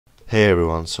Hey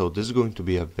everyone, so this is going to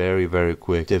be a very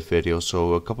quick tip video.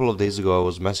 So a couple of days ago I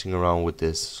was messing around with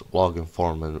this login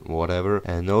form and whatever,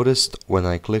 and noticed when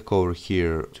I click over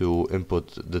here to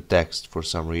input the text, for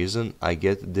some reason I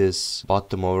get this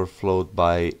bottom overflowed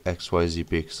by XYZ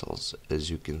pixels. As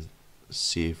you can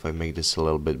see, if I make this a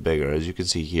little bit bigger, as you can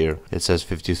see here it says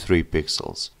 53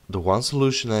 pixels. The one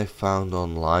solution I found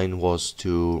online was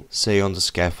to say on the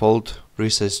scaffold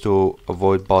resize to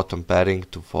avoid bottom padding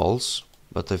to false.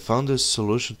 But I found this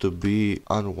solution to be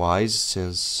unwise,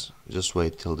 since, just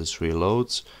wait till this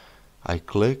reloads, I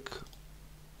click,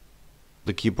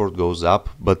 the keyboard goes up,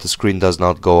 but the screen does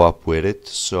not go up with it,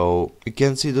 so you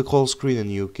can see the whole screen and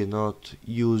you cannot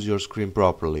use your screen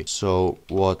properly. So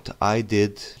what I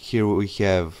did, here we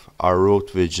have our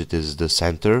root widget is the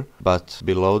center, but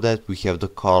below that we have the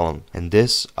column, and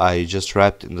this I just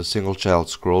wrapped in the single child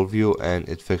scroll view and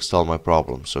it fixed all my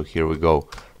problems. So here we go.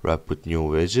 Wrap with new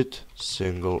widget,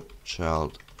 single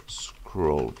child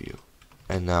scroll view.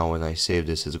 And now when I save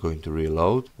this, it's going to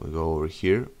reload. We go over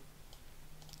here,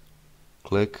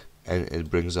 click, and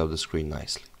it brings up the screen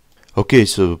nicely. Okay,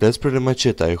 so that's pretty much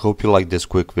it. I hope you liked this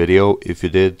quick video. If you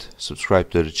did,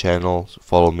 subscribe to the channel,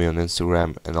 follow me on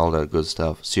Instagram and all that good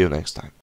stuff. See you next time.